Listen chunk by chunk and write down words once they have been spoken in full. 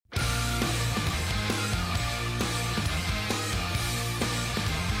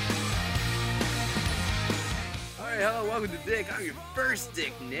hello, welcome to Dick. I'm your first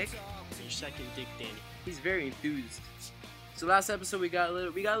Dick, Nick. Your second Dick, Danny. He's very enthused. So last episode we got a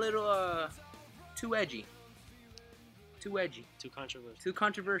little too edgy. Too controversial. Too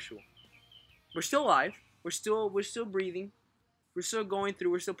controversial. We're still alive. We're still breathing. We're still going through.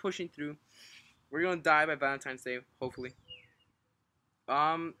 We're still pushing through. We're gonna die by Valentine's Day, hopefully.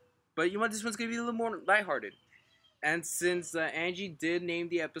 But you know what? This one's gonna be a little more lighthearted. And since Angie did name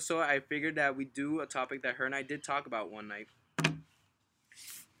the episode, I figured that we'd do a topic that her and I did talk about one night.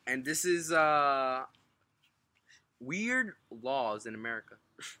 And this is weird laws in America.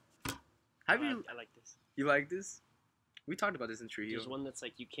 I like this. You like this? We talked about this in Trujillo. There's one that's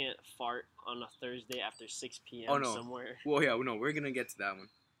like you can't fart on a Thursday after 6 p.m. somewhere. Well, yeah, no, we're gonna get to that one.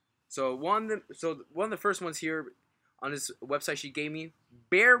 So one of the first ones here on this website she gave me: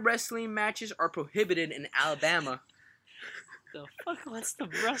 bear wrestling matches are prohibited in Alabama. The fuck wants to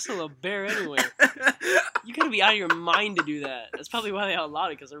wrestle a bear anyway? You gotta be out of your mind to do that. That's probably why they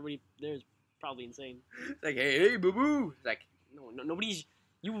outlawed it, because everybody there is probably insane. It's like, hey, boo boo. It's like, no, nobody's.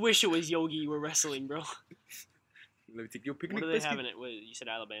 You wish it was Yogi you were wrestling, bro. Let me take your picnic. What are they having it? What, you said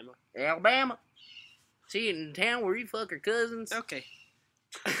Alabama? Alabama. See it in town where you fuck your cousins. Okay.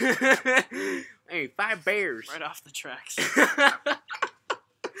 Hey, 5 bears. Right off the tracks.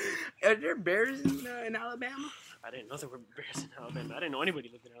 Are there bears in Alabama? I didn't know there were bears in Alabama. I didn't know anybody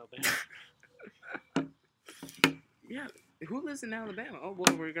lived in Alabama. Yeah. Who lives in Alabama? Oh,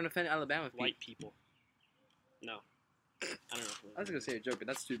 well, we're going to offend Alabama people. White people. No. I don't know. I was going to say a joke, but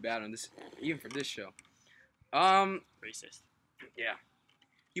that's too bad on this, even for this show. Racist. Yeah.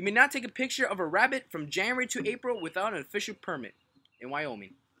 You may not take a picture of a rabbit from January to April without an official permit in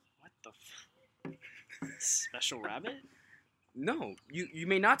Wyoming. What the Special rabbit? No. You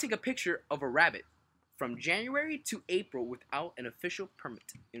may not take a picture of a rabbit from January to April without an official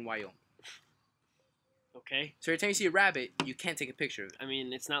permit in Wyoming. Okay. So every time you see a rabbit, you can't take a picture of it. I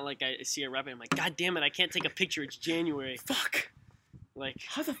mean, it's not like I see a rabbit and I'm like, God damn it, I can't take a picture. It's January. Fuck. Like,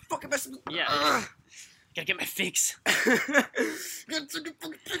 how the fuck am I supposed to... Yeah. Gotta get my fix.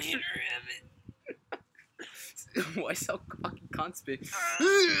 Why so fucking constipated?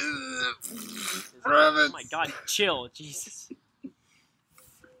 Oh my God, chill, Jesus.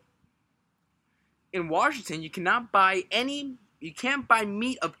 In Washington, you can't buy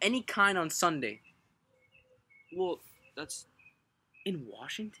meat of any kind on Sunday. Well, that's in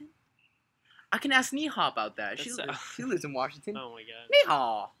Washington. I can ask Neha about that. She lives in Washington. Oh my God.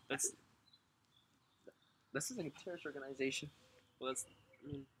 Neha. This is like a terrorist organization. Well, that's. I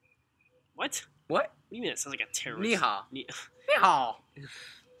mean, what? What? What do you mean it sounds like a terrorist? Neha. Neha.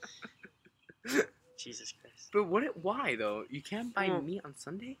 Jesus Christ. But why though? You can't buy meat on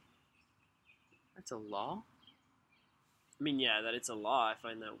Sunday? That's a law? I mean, yeah, that it's a law, I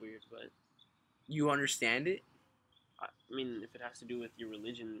find that weird, but... You understand it? I mean, if it has to do with your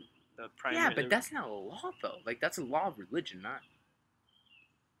religion, the primary... Yeah, but that's not a law, though. Like, that's a law of religion, not...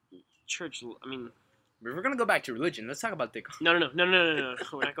 Church, I mean... We're gonna go back to religion. Let's talk about Dick. No. We're not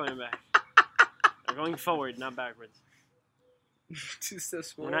going back. We're going forward, not backwards. 2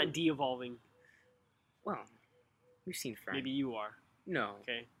 steps forward. We're not de-evolving. Well, we've seen Frank. Maybe you are. No.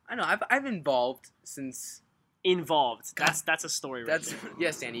 Okay. I know. I've involved since. Involved. That's a story. That's right.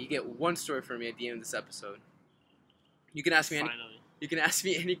 Yes, Danny. You get one story from me at the end of this episode. You can ask me Finally. You can ask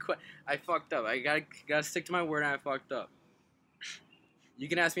me any question. I fucked up. I gotta stick to my word. And I fucked up. You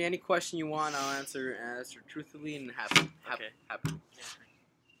can ask me any question you want. I'll answer truthfully and happy. Okay. Happy.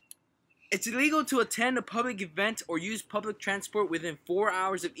 It's illegal to attend a public event or use public transport within 4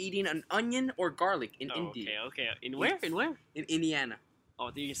 hours of eating an onion or garlic in India. Okay. In where? In Indiana. Oh,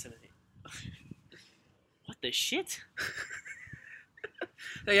 I think you said it. What the shit?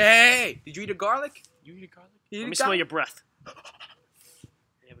 Hey, did you eat a garlic? You eat a garlic? Let me smell your breath. You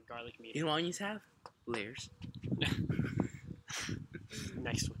have a garlic meat. You know what onions have? Layers.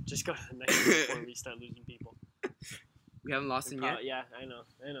 Next one. Just go to the next one before we start losing people. We haven't lost them yet? Yeah, I know.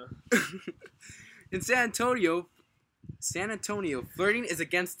 In San Antonio, flirting is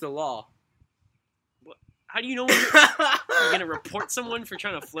against the law. What? How do you know when you're going to report someone for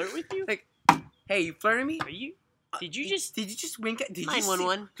trying to flirt with you? Like, hey, you flirting me? Are you? Did you just wink at?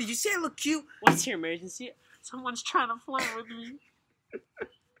 911? Did you say I look cute? What's your emergency? Someone's trying to flirt with me.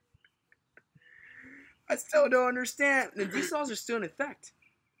 I still don't understand. And these laws are still in effect.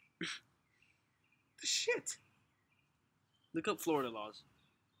 The shit. Look up Florida laws.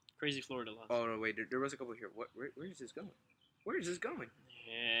 Crazy Florida laws. Oh no, wait. There was a couple here. Where is this going? Where is this going?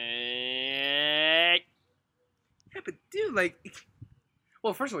 Hey. Yeah, but dude, like,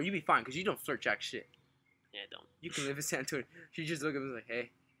 well, first of all, you'd be fine because you don't flirt jack shit. Yeah, don't. You can live in San Antonio. She just look at me like, hey,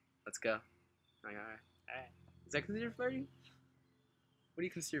 let's go. I'm like, all right. Is that considered flirting? What do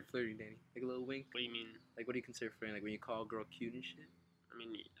you consider flirting, Danny? Like a little wink? What do you mean? Like, what do you consider flirting? Like when you call a girl cute and shit? I mean,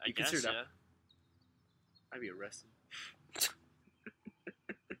 I You guess, consider that- yeah. I'd be arrested.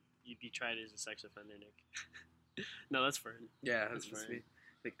 You'd be tried as a sex offender, Nick. No, that's Fern. Yeah, That's that's right. me.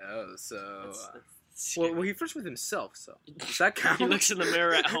 Like, oh, so. That's Well, he first with himself, so. Does that count? he looks in the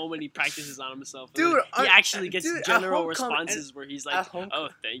mirror at home and he practices on himself. And Dude, he actually gets dude, at general homecoming- responses where he's at like, homecoming-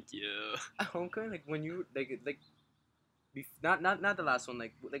 "Oh, thank you." At homecoming, like when you not the last one,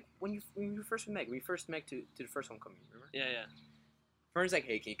 like when you first met, to the first homecoming, remember? Yeah, yeah. Fern's like,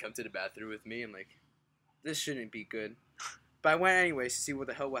 hey, can you come to the bathroom with me? I'm like, this shouldn't be good. But I went anyways to see what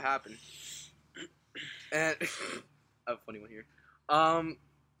the hell would happen. And I have a funny one here.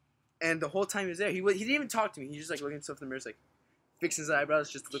 And the whole time he was there, he didn't even talk to me. He just like looking at himself in the mirror, like fixing his eyebrows,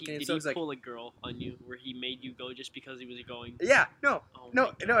 just looking at Did himself. he He's like, pull a girl on you where he made you go just because he was going? yeah, no, Oh no,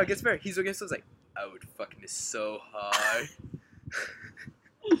 my no. God. It gets better. He's looking at himself like, I would fucking this so hard.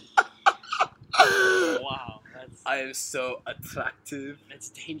 Wow, I am so attractive. that's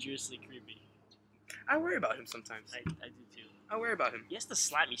dangerously creepy. I worry about him sometimes. I do too. I worry about him. He has to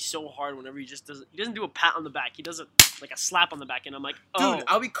slap me so hard whenever he doesn't do a pat on the back. He does it like a slap on the back, and I'm like, oh, Dude,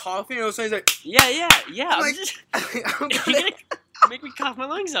 I'll be coughing and all of a sudden he's like, yeah. I'm like- just I'm you're like- gonna make me cough my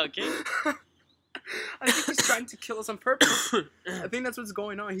lungs out, kid. I think he's trying to kill us on purpose. I think that's what's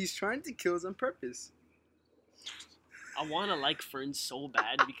going on. He's trying to kill us on purpose. I want to like Fern so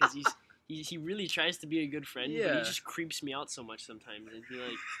bad because he really tries to be a good friend, but Yeah. he just creeps me out so much sometimes, and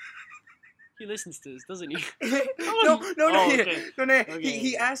he listens to this, doesn't he? no, Oh, okay. no. Okay.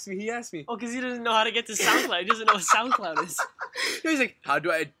 He asked me. Oh, because he doesn't know how to get to SoundCloud. He doesn't know what SoundCloud is. He's like, how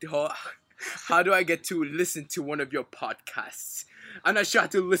do I get to listen to one of your podcasts? I'm not sure how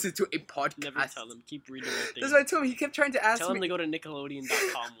to listen to a podcast. Never tell them. Keep reading their thing. That's what I told him. He kept trying to ask Tell me. them to go to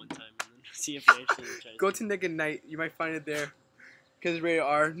Nickelodeon.com one time and then see if they actually try. Go to Nick at Night. You might find it there. Because it's rated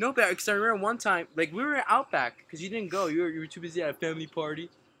R. No, but because I remember one time, like, we were at Outback. Because you didn't go. You were too busy at a family party.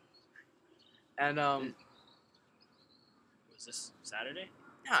 And, Was this Saturday?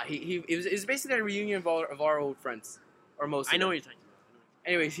 yeah, it was basically a reunion of our old friends. Or most of I know them. what you're talking about.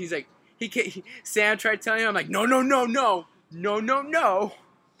 Anyways, he's like, Sam tried telling him, I'm like, no.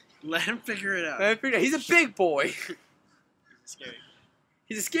 Let him figure it out. I figured out, he's a big boy. Scary.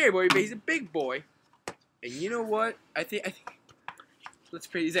 He's a scary boy, but he's a big boy. And you know what? I think let's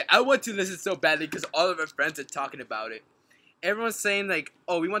pray. He's like, I want to listen so badly because all of our friends are talking about it. Everyone's saying like,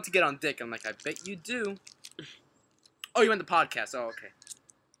 oh, we want to get on Dick. I'm like, I bet you do. Oh, you want the podcast? Oh, okay.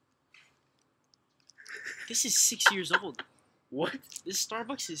 This is 6 years old. What? This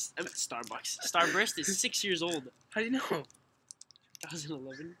Starburst is 6 years old. How do you know?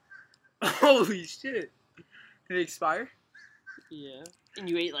 2011. Holy shit! Did it expire? Yeah. And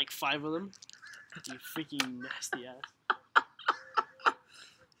you ate like 5 of them. You freaking nasty ass.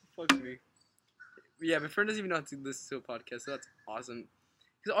 Fuck me. Yeah, my friend doesn't even know how to listen to a podcast, so that's awesome.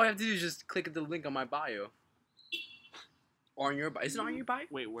 Because all you have to do is just click at the link on my bio. Or on your bio. Is it on your bio?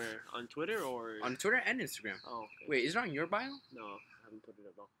 Wait, where? On Twitter or? On Twitter and Instagram. Oh, okay. Wait, is it on your bio? No, I haven't put it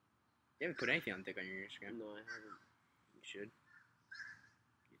up. You haven't put anything on Dick on your Instagram. No, I haven't. You should.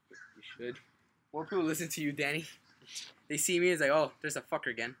 You should. More people listen to you, Danny. They see me, it's like, oh, there's a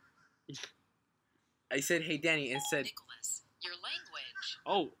fucker again. I said, hey, Danny, and said... Nicholas, your language.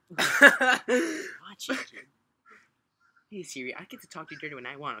 Oh, Hey, watch it, kid. Siri, I get to talk to you dirty when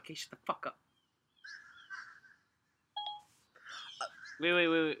I want, okay? Shut the fuck up.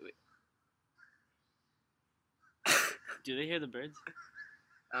 Wait. Do they hear the birds?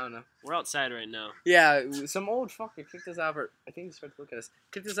 I don't know. We're outside right now. Yeah, some old fucker kicked us out of our... I think he started to look at us.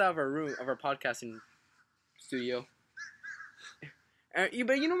 Kicked us out of our room, of our podcasting studio. But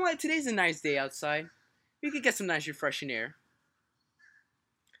you know what? Today's a nice day outside. We could get some nice refreshing air.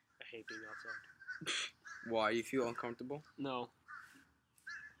 I hate being outside. Why? You feel uncomfortable? No.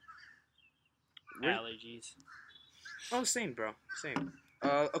 Really? Allergies. Oh, same, bro. Same.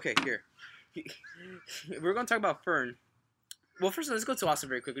 Okay, here. We're gonna talk about Fern. Well, first of all, let's go to Austin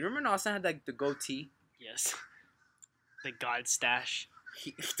very quickly. Remember when Austin had like the goatee? Yes. The God stash.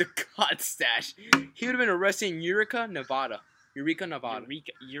 The God stash. He would have been arrested in Eureka, Nevada. Eureka.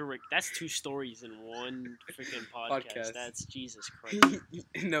 That's 2 stories in one freaking podcast. Podcast. That's Jesus Christ.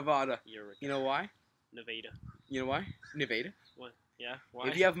 Nevada. Eureka. You know why? Nevada. You know why? Nevada. What? Yeah. Why?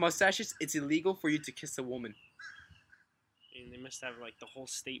 If you have mustaches, it's illegal for you to kiss a woman. And they must have like the whole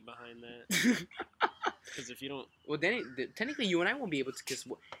state behind that. Because if you don't, Well, then technically you and I won't be able to kiss.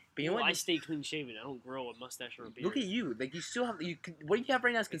 But you know well, what? I stay clean shaven. I don't grow a mustache or a beard. Look at you. Like you still have. What do you have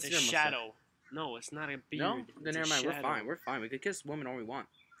right now is It's a considered a mustache. shadow. No, it's not a beard. No, then It's never a mind. We're shadow. fine. We're fine. We could kiss women all we want.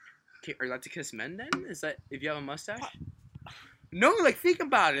 Are you allowed to kiss men then? Is that if you have a mustache? No, like think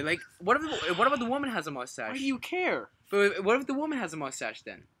about it. Like what about the woman has a mustache? Why do you care? But what if the woman has a mustache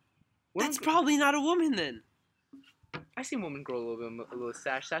then? That's probably not a woman then. I seen women grow a little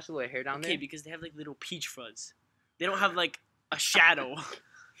stash, a little hair down there. Okay, because they have like little peach fuzz. They don't have like a shadow.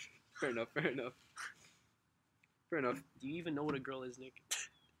 Fair enough. Do you even know what a girl is, Nick?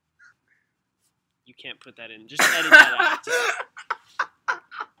 You can't put that in. Just edit that out.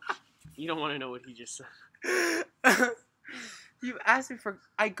 You don't want to know what he just said. You asked me for.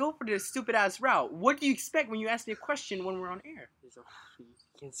 I go for this stupid ass route. What do you expect when you ask me a question when we're on air? You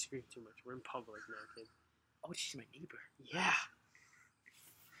can't scream too much. We're in public now, kid. Oh, she's my neighbor. Yeah.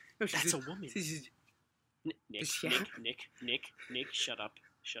 No, That's a woman. Nick, shut up.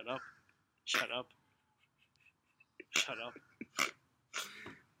 Shut up. Shut up. Shut up.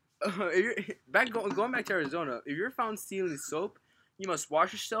 Going back to Arizona, if you're found stealing soap, you must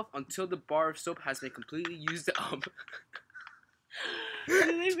wash yourself until the bar of soap has been completely used up.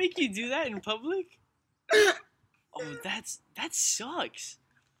 Do they make you do that in public? Oh, that sucks.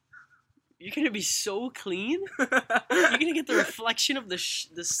 You're gonna be so clean. You're gonna get the reflection of the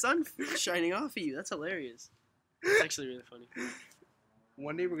sun shining off of you. That's hilarious. It's actually really funny.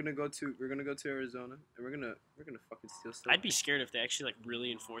 One day we're gonna go to Arizona and we're gonna fucking steal soap. I'd be scared if they actually like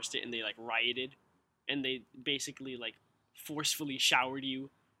really enforced it and they like rioted, and they basically like forcefully showered you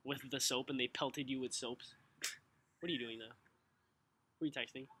with the soap and they pelted you with soaps. What are you doing now? What are you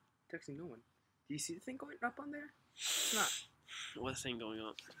texting? Texting no one. Do you see the thing going up on there? It's not. What's the thing going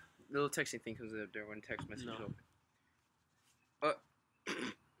up? The little texting thing comes up there when text message open.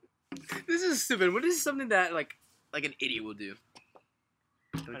 This is stupid. What is something that like an idiot will do?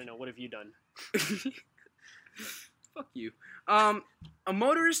 I don't know. What have you done? Fuck you. A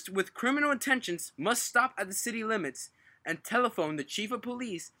motorist with criminal intentions must stop at the city limits and telephone the chief of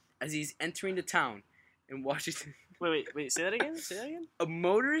police as he's entering the town in Washington. Wait. Say that again. A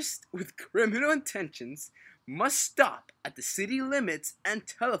motorist with criminal intentions must stop at the city limits and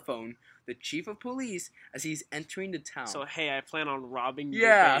telephone the chief of police as he's entering the town. So, hey, I plan on robbing you.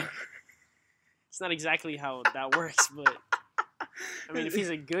 Yeah. It's not exactly how that works, but I mean, if he's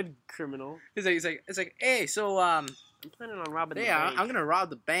a good criminal. It's like, hey, so, I'm planning on robbing the bank. I'm gonna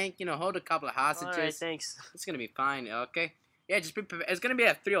rob the bank, hold a couple of hostages. Alright, thanks. It's gonna be fine, okay? Yeah, just be prepared. It's gonna be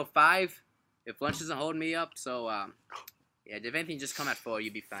at 3:05 if lunch doesn't hold me up, so, yeah, if anything, just come at 4,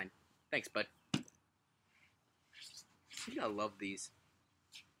 you'll be fine. Thanks, bud. You gotta love these.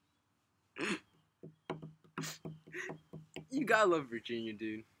 You gotta love Virginia,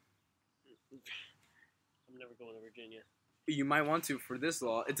 dude. I'm never going to Virginia. You might want to for this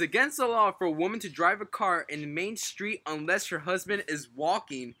law. It's against the law for a woman to drive a car in the main street unless her husband is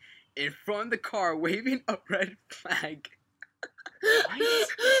walking in front of the car waving a red flag. What?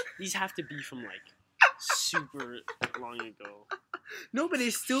 These have to be from, like, super long ago. No, but they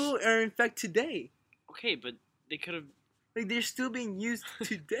still are in effect today. Okay, but they could have... Like, they're still being used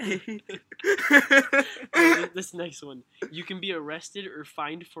today. This next one. You can be arrested or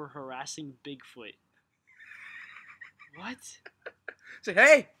fined for harassing Bigfoot. What? Say,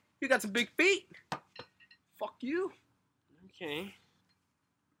 hey, you got some big feet. Fuck you. Okay.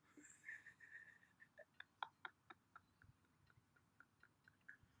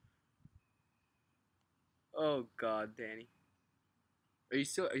 Oh, God, Danny.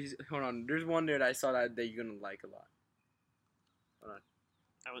 Hold on. There's one there that I saw that you're going to like a lot. Hold on.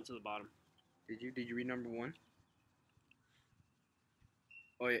 I went to the bottom. Did you read number 1?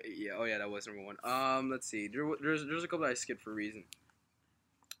 Oh yeah, that was number 1. Let's see. There's a couple that I skipped for a reason.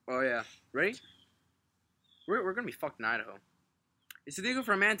 Oh yeah, ready? We're gonna be fucked in Idaho. It's illegal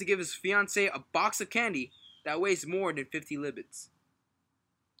for a man to give his fiancée a box of candy that weighs more than 50 libits.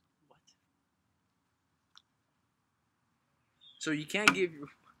 What? So you can't give your...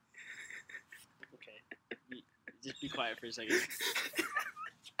 Okay. Just be quiet for a second.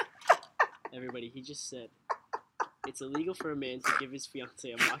 Everybody, he just said, it's illegal for a man to give his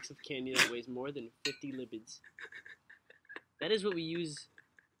fiancée a box of candy that weighs more than 50 libids. That is what we use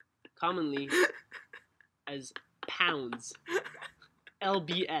commonly as pounds.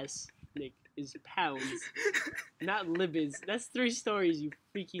 LBS, Nick, is pounds. Not libids. That's 3 stories, you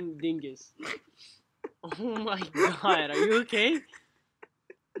freaking dingus. Oh my god, are you okay?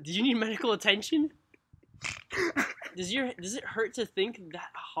 Did you need medical attention? Does it hurt to think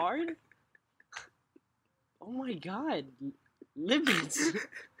that hard? Oh my god. Libids.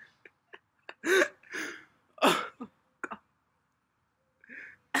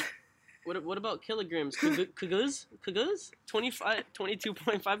 What about kilograms? Kuguz?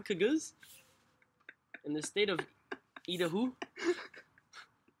 22.5 kuguz? In the state of Idaho?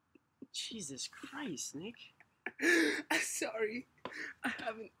 Jesus Christ, Nick. I'm sorry. I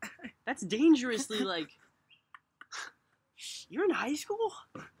haven't. That's dangerously like. You're in high school?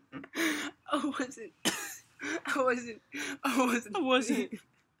 I wasn't. I wasn't. I wasn't. I wasn't.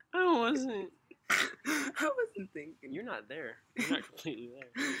 I wasn't. I wasn't thinking. You're not there. You're not completely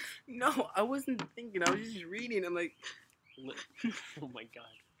there. No, I wasn't thinking. I was just reading. I'm like, Oh my god.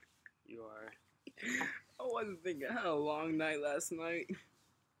 You are. I wasn't thinking. I had a long night last night.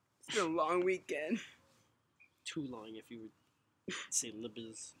 It's been a long weekend. Too long if you would say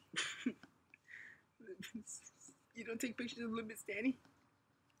libas. You don't take pictures of limits, Danny?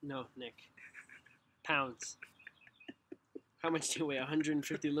 No, Nick. Pounds. How much do you weigh?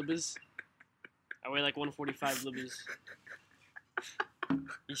 150 libas? I weigh like 145 libas. You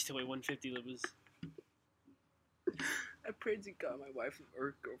used to weigh 150 libas. I pray to God my wife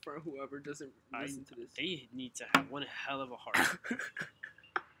or girlfriend, whoever, doesn't listen to this. They need to have one hell of a heart.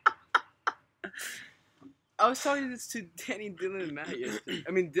 I was talking this to Danny, Dylan, and Matt yesterday.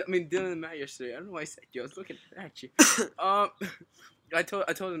 I mean, Dylan and Matt yesterday. I don't know why I said you. I was looking at you. I told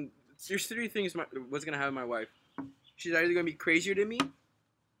them there's three things what's gonna happen with my wife. She's either gonna be crazier than me,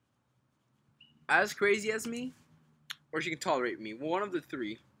 as crazy as me, or she can tolerate me. One of the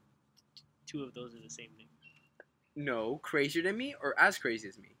three. Two of those are the same thing. No, crazier than me or as crazy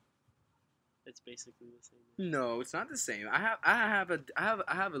as me. It's basically the same thing. No, it's not the same. I have a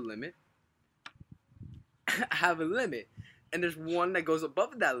limit. I have a limit, and there's one that goes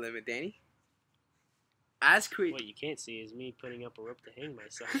above that limit, Danny. As crazy. What you can't see is me putting up a rope to hang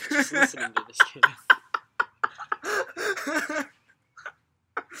myself, just listening to this kid.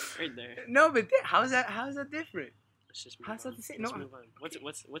 Right there. No, but how's that different? Let's just move How's on. that the same? Let's No. move on.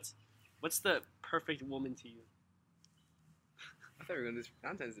 What's the perfect woman to you? I thought we were going to do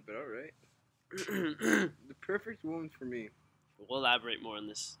Valentine's Day, but alright. The perfect woman for me. We'll elaborate more on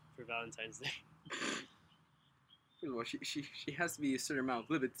this for Valentine's Day. First of all, she has to be a certain amount of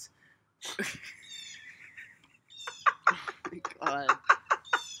limits. God.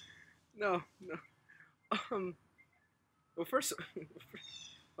 No. Well, first,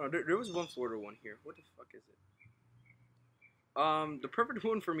 oh, there was one Florida one here. What the fuck is it? The perfect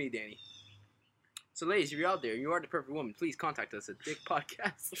woman for me, Danny. So, ladies, if you're out there and you are the perfect woman, please contact us at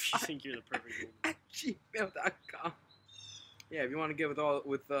dickpodcast If you think you're the perfect woman. at gmail.com. Yeah, if you want to get with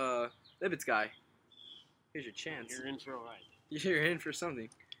Libets guy, here's your chance. You're in for a ride. You're in for something.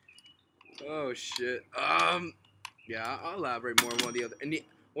 Oh shit. Yeah, I'll elaborate more on one of the other. And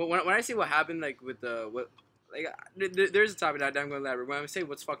when I say what happened, like with there's a topic that I'm going to elaborate. When I say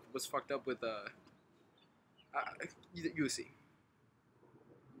what's fucked up with you'll see.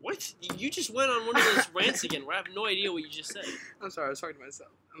 What? You just went on one of those rants again where I have no idea what you just said. I'm sorry, I was talking to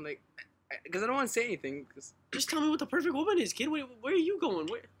myself. I'm like, because I don't want to say anything. Cause Just tell me what the perfect woman is, kid. Where are you going?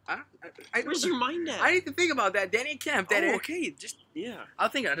 Where's your mind at? I need to think about that. Danny Kemp. That Oh, okay. Just, yeah. I'll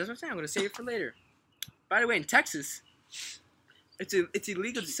think of it. That's what I'm saying. I'm going to save it for later. By the way, in Texas, it's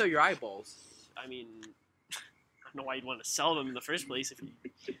illegal to sell your eyeballs. I mean, I don't know why you'd want to sell them in the first place. I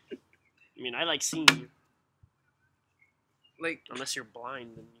mean, I like seeing you. Like, Unless you're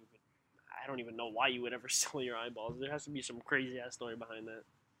blind, then I don't even know why you would ever sell your eyeballs. There has to be some crazy-ass story behind that.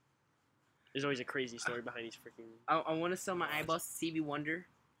 There's always a crazy story behind these freaking... I want to sell my eyeballs to Stevie Wonder,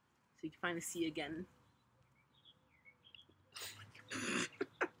 so you can finally see again.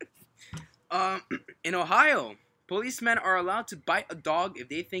 In Ohio, policemen are allowed to bite a dog if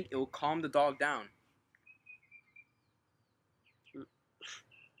they think it will calm the dog down.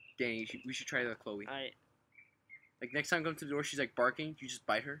 Danny, we should try that, Chloe. Like, next time I come to the door, she's like barking, you just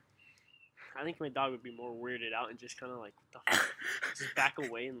bite her. I think my dog would be more weirded out and just kind of like, what the fuck? Just back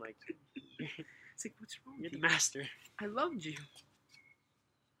away and like, It's like, what's wrong you're with the you? master. I loved you.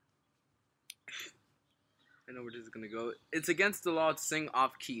 I know where this is gonna go. It's against the law to sing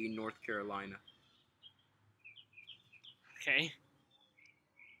off-key in North Carolina. Okay.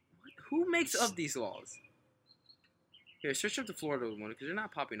 Who makes up these laws? Here, search up the Florida one, because they're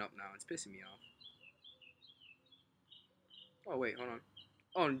not popping up now. It's pissing me off. Oh, wait, hold on.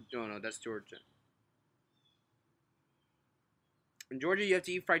 Oh, no, that's Georgia. In Georgia, you have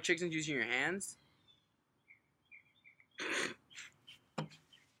to eat fried chickens using your hands.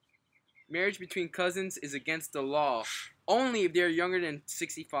 Marriage between cousins is against the law. Only if they're younger than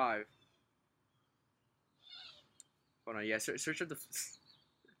 65. Hold on, yeah, search up the...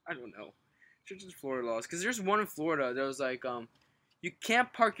 I don't know. Search up the Florida laws. Because there's one in Florida that was like, you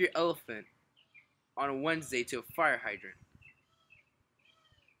can't park your elephant on a Wednesday to a fire hydrant.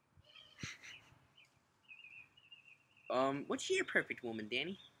 What's your perfect woman,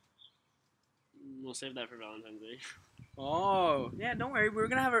 Danny? We'll save that for Valentine's Day. Oh, yeah, don't worry. We're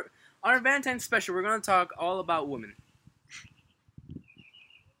gonna have on our Valentine's special. We're gonna talk all about women.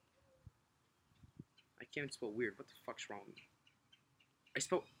 I can't spell weird. What the fuck's wrong with me? I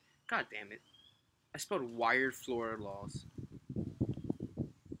spelled. God damn it! I spelled wired Florida laws.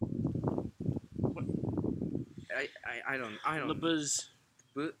 What? I don't. Labuz.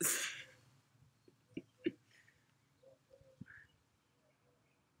 But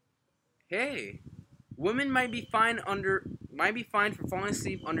hey, women might be fined for falling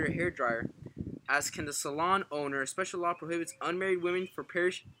asleep under a hairdryer, as can the salon owner. A special law prohibits unmarried women for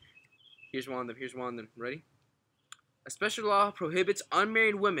parish. Here's one of them. Ready? A special law prohibits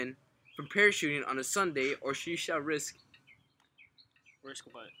unmarried women from parachuting on a Sunday, or she shall risk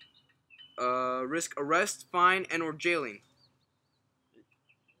what? risk arrest, fine, and or jailing.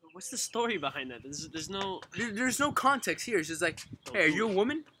 What's the story behind that? There's no. There's no context here. It's just like, hey, are you a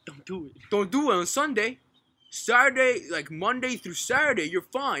woman? Don't do it. Don't do it on Sunday. Saturday, like Monday through Saturday, you're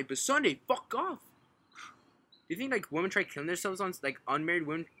fine, but Sunday, fuck off. Do you think like women try killing themselves on like unmarried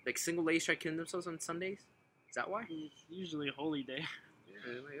women, like single ladies try killing themselves on Sundays? Is that why? It's usually a holy day.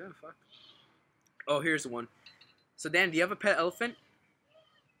 Yeah, like, oh, fuck. Oh, here's the one. So Dan, do you have a pet elephant?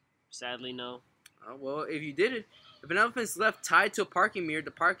 Sadly, no. Well, if you did it, if an elephant's left tied to a parking meter,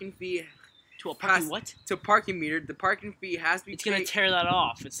 the parking fee To a parking what? to a parking meter, the parking fee has to be It's paid. gonna tear that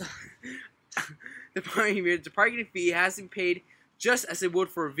off. It's. The parking fee has to be paid just as it would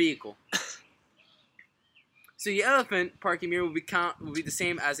for a vehicle. So the elephant parking meter will be the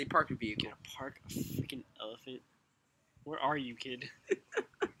same as a parking vehicle. Gonna park a freaking elephant. Where are you, kid?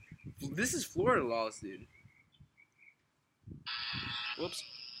 This is Florida laws, dude. Whoops.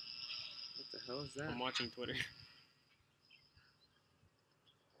 What the hell is that? I'm watching Twitter.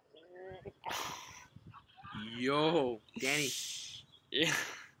 Yo, Danny, Yeah.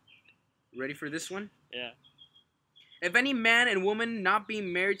 ready for this one? Yeah. If any man and woman not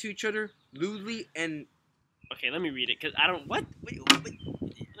being married to each other lewdly and Okay, let me read it, cause I don't. What? Wait.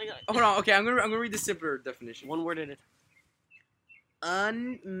 hold on, okay, I'm gonna read the simpler definition. One word at a time.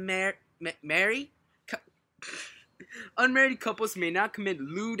 Unmarried couples may not commit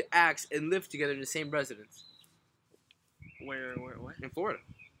lewd acts and live together in the same residence. Where? What? In Florida.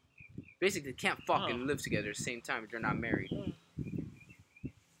 Basically, they can't fucking Oh. live together at the same time if they're not married.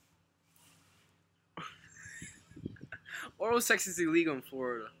 Oral sex is illegal in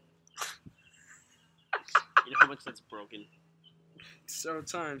Florida. You know how much that's broken. Several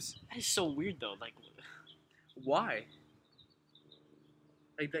times. That is so weird, though. Like, Why?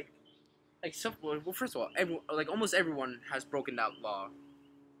 Like some. Well, first of all, almost everyone has broken that law.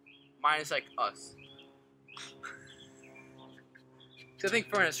 Minus like us. So I think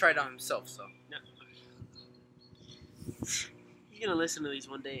Fern has tried it on himself. So. he's gonna listen to these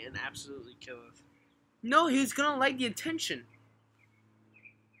one day and absolutely kill us. No, he's gonna like the attention.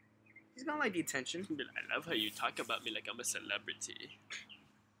 He's gonna like the attention. I love how you talk about me like I'm a celebrity.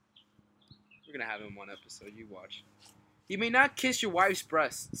 We're gonna have him one episode. You watch. You may not kiss your wife's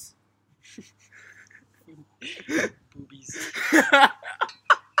breasts. Boobies.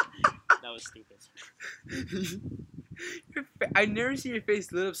 That was stupid. I never see your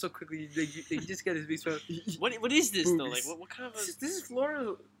face lit up so quickly. You just get his face. What is this though? Like Boobies. what kind of This is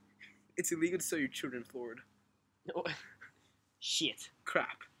Florida. It's illegal to sell your children in Florida. shit?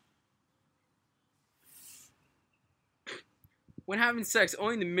 Crap. When having sex,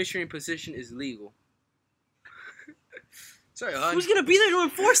 only the missionary position is legal. Sorry, hon. Who's gonna be there to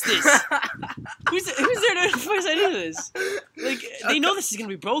enforce this? Who's there to enforce any of this? Like they know this is gonna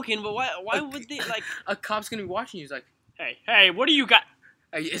be broken, but why would they like? A cop's gonna be watching you. He's like, Hey, what do you got?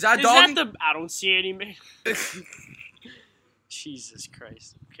 hey, is that Is dog? that the? I don't see any. Jesus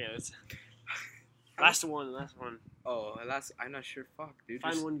Christ. Okay, let's. Last one. Oh, I'm not sure. Fuck, dude.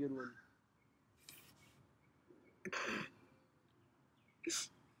 Find Just- one good one.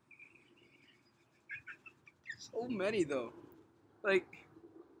 So many though. Like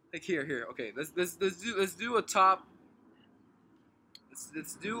here. Okay, let's do a top.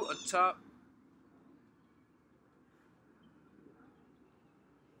 Let's do a top.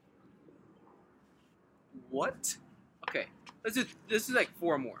 What? Okay, let's do like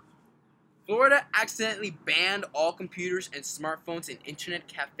 4 more. Florida accidentally banned all computers and smartphones in internet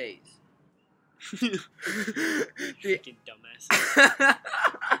cafes. Freaking dumbass.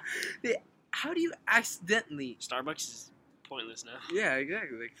 How do you accidentally? Starbucks is pointless now. Yeah,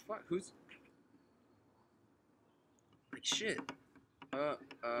 exactly. Like fuck, who's like shit.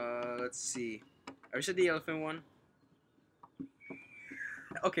 Let's see. I said the elephant one.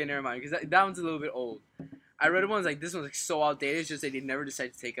 Okay, never mind, because that one's a little bit old. I read one's like this one's like so outdated. It's just that they never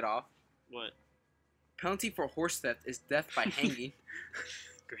decided to take it off. What? Penalty for horse theft is death by hanging.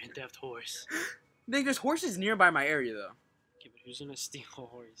 Grand Theft Horse. Like, there's horses nearby my area, though. Okay, but who's gonna steal a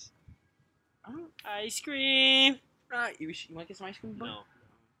horse? I don't. Ice cream. You want to get some ice cream? Bud?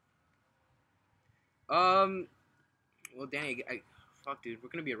 No. Well, Danny, fuck, dude, we're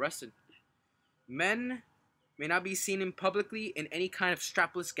gonna be arrested. Men may not be seen in publicly in any kind of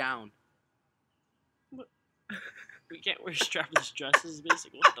strapless gown. We can't wear strapless dresses,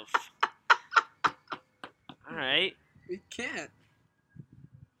 basically. What the f... Alright. We can't.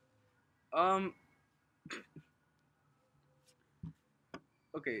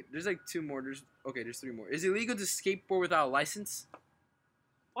 Okay, there's like two more. There's three more. Is it illegal to skateboard without a license?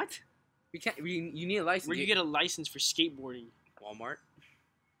 What? We can't. You need a license. Where do you get a license for skateboarding? Walmart.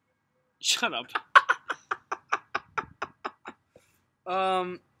 Shut up.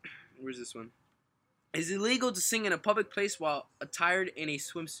 Where's this one? Is it illegal to sing in a public place while attired in a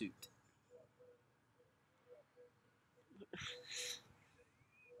swimsuit?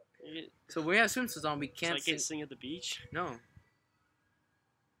 So we have swimsuits on. We can't. So I can't sing at the beach? No.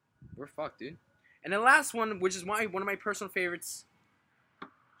 We're fucked, dude. And the last one, which is one of my personal favorites. You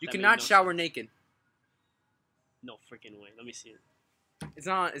That made cannot no shower naked. No freaking way. Let me see it. It's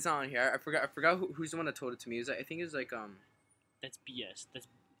not on here. I forgot who's the one that told it to me. I think it was like That's BS.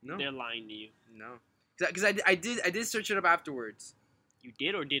 no. They're lying to you. No. Because I did search it up afterwards. You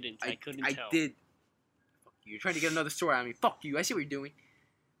did or didn't? I couldn't tell. I did. Fuck you. You're trying to get another story on me. Fuck you. I see what you're doing.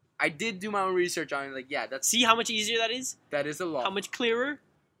 I did do my own research on it. Like, yeah, See how much easier that is? that is a law. How much clearer?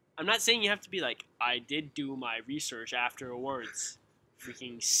 I'm not saying you have to be like, I did do my research afterwards.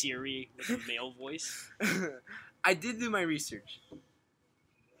 Freaking Siri with a male voice. I did do my research.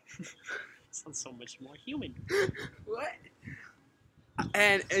 Sounds so much more human. What?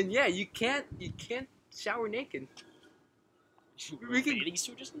 And yeah, you can't shower naked. We can- Bathing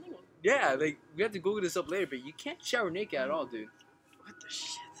suit or something? Yeah, like we have to Google this up later, but you can't shower naked at all, dude. What the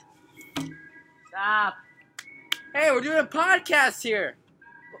shit? Stop. Hey, we're doing a podcast here.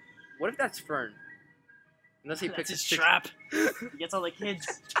 What if that's Fern? Unless he That's picks his his trap. He gets all the kids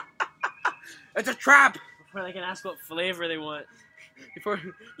It's a trap. before they can ask what flavor they want. Before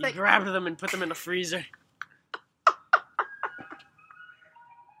He like, grabbed them and put them in the freezer.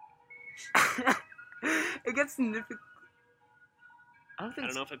 it gets significant. I I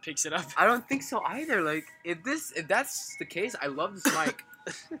don't know if it picks it up. I don't think so either. Like if that's the case, I love this mic.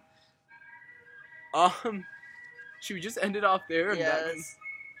 Should we just end it off there? Yes.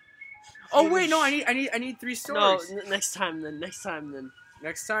 Oh wait, no, I need 3 No, stories. next time then. Next time.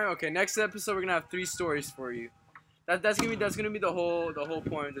 Next time, okay. Next episode, we're gonna have 3 stories for you. That's gonna be the whole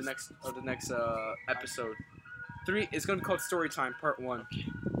point of the next episode. 3. It's gonna be called Story Time Part 1.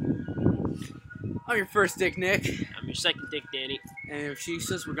 I'm your first dick, Nick, I'm your second dick, Danny. and if she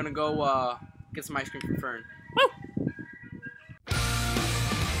says we're gonna go get some ice cream from Fern. Woo!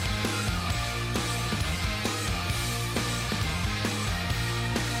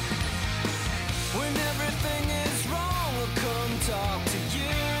 When everything is wrong, we'll come talk to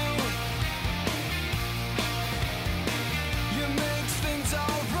you. You make things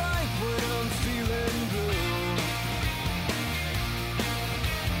alright when I'm feeling blue.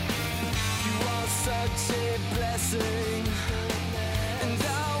 You are such a blessing, and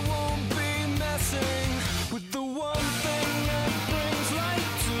I won't be messing with the one thing that brings light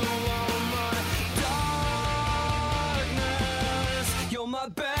to all my darkness. You're my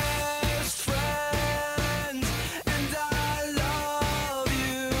best friend, and I love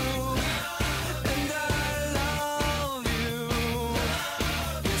you, and I love you,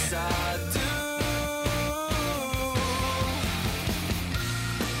 yes I do.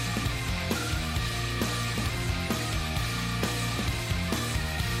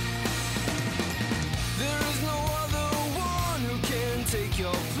 There is no other one who can take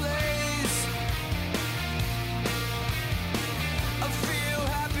your place. I feel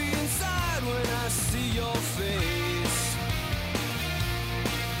happy inside when I see your face.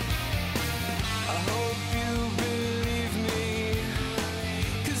 I hope you believe me,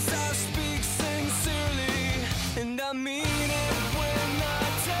 'cause I speak sincerely, and I mean it when I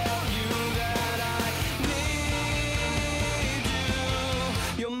tell you that I need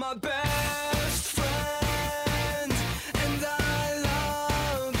you. You're my best